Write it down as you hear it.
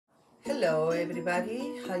Hello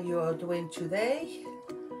everybody, how you all doing today?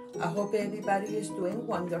 I hope everybody is doing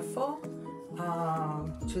wonderful.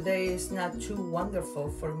 Today is not too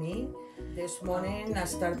wonderful for me. This morning I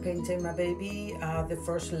started painting my baby the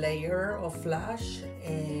first layer of flash,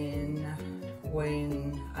 and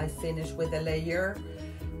when I finished with the layer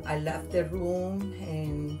I left the room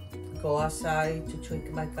and go outside to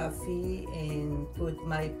drink my coffee and put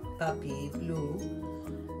my puppy Blue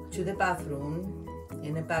to the bathroom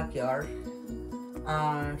in the backyard.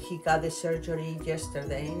 He got the surgery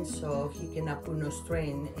yesterday, so he cannot put no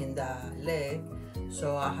strain in the leg,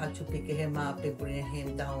 so I had to pick him up and bring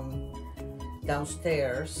him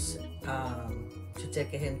downstairs to take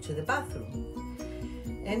him to the bathroom.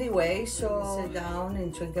 Anyway, so I sit down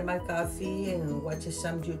and drink my coffee and watch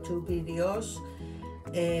some YouTube videos,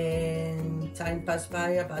 and time passed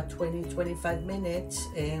by about 20-25 minutes,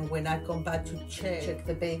 and when I come back to check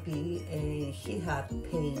the baby, and he had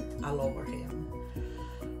paint all over him.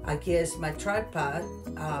 I guess my tripod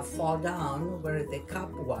fall down where the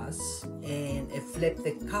cup was, and it flipped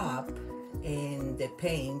the cup, and the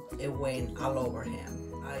paint, it went all over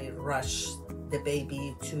him. I rushed the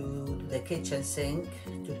baby to the kitchen sink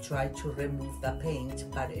to try to remove the paint,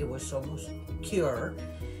 but it was almost cured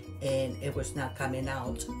and it was not coming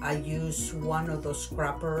out. I used one of those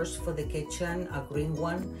scrubbers for the kitchen, a green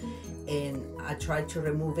one, and I tried to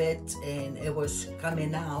remove it and it was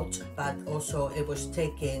coming out, but also it was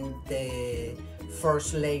taking the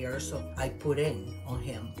first layers I put in on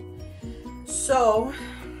him. So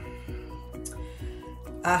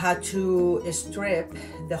I had to strip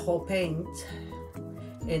the whole paint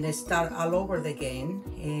and start all over again.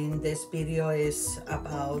 And this video is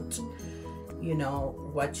about, you know,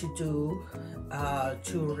 what you do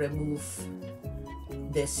to remove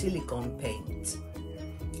the silicone paint.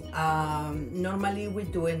 Normally we're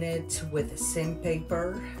doing it with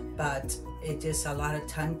sandpaper, but it is a lot of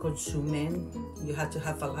time consuming. You have to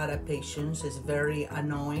have a lot of patience. It's very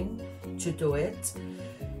annoying to do it.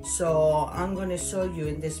 So I'm going to show you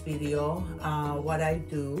in this video what I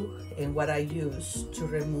do and what I use to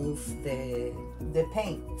remove the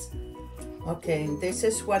paint. Okay, this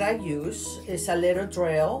is what I use. It's a little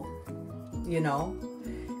drill, you know,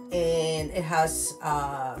 and it has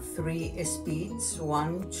 3 speeds,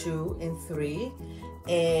 1, 2, and 3.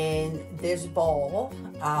 And this ball,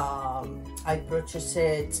 I purchased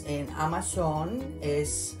it in Amazon.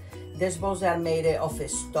 These balls are made of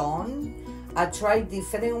stone. I tried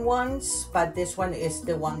different ones, but this one is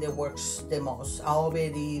the one that works the most. I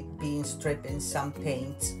already been stripping some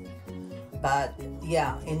paint, but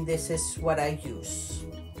yeah, and this is what I use.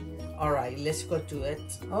 All right, let's go to it.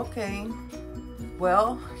 Okay,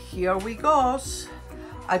 well, here we go.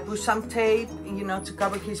 I put some tape, you know, to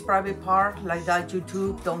cover his private part, like that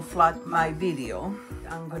YouTube don't flood my video.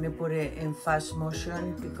 I'm gonna put it in fast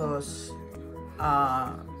motion because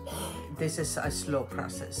this is a slow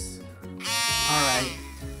process. All right,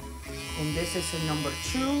 and this is a number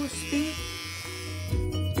 2 speed.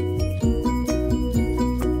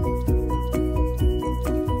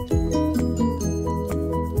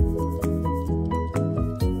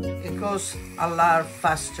 It goes a lot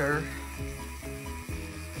faster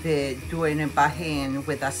than doing it by hand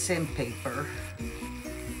with a sandpaper,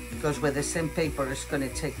 because with the sandpaper it's going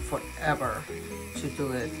to take forever to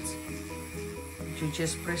do it. You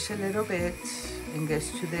just press a little bit and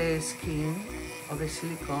gets to the skin of the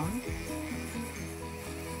silicone,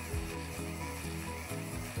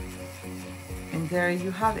 and there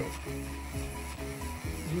you have it.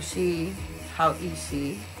 You see how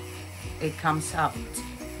easy it comes out.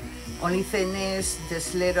 Only thing is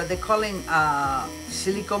this little, they call it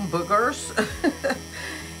silicone boogers.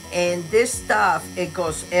 And this stuff, it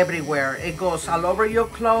goes everywhere. It goes all over your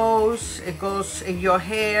clothes, it goes in your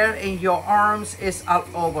hair, in your arms, it's all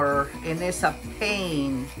over. And it's a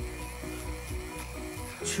pain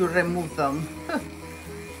to remove them.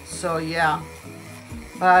 So yeah,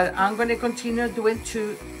 but I'm gonna continue doing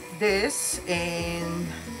this, and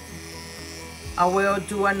I will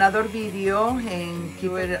do another video and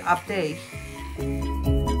give it an update.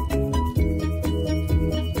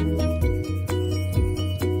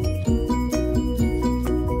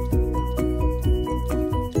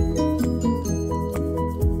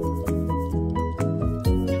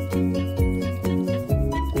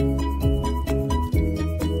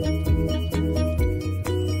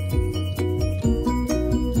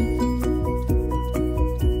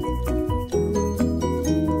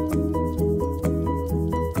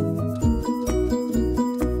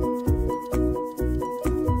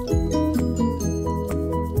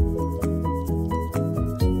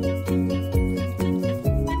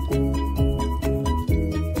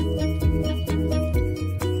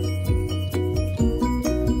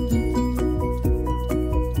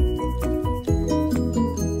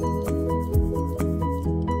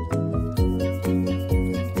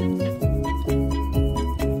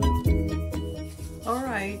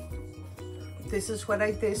 this is what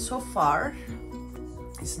I did so far.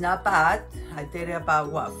 It's not bad. I did it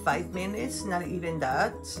about, what, 5 minutes, not even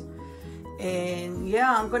that. And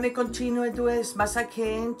yeah, I'm gonna continue to do as much as I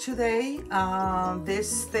can today.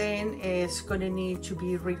 This thing is gonna need to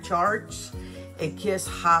be recharged. It gets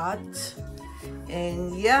hot.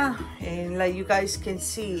 And yeah, and like you guys can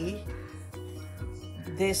see,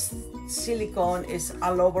 this silicone is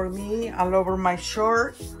all over me, all over my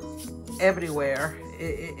shirt, everywhere.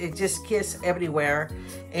 It just gets everywhere,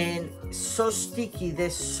 and so sticky, they're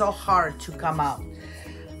so hard to come out.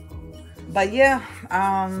 But yeah,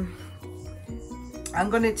 I'm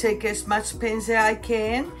gonna take as much pains as I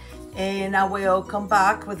can, and I will come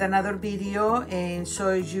back with another video and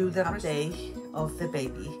show you the update of the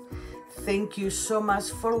baby. Thank you so much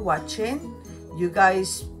for watching. You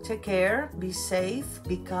guys take care, be safe,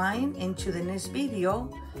 be kind, and to the next video.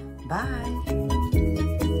 Bye.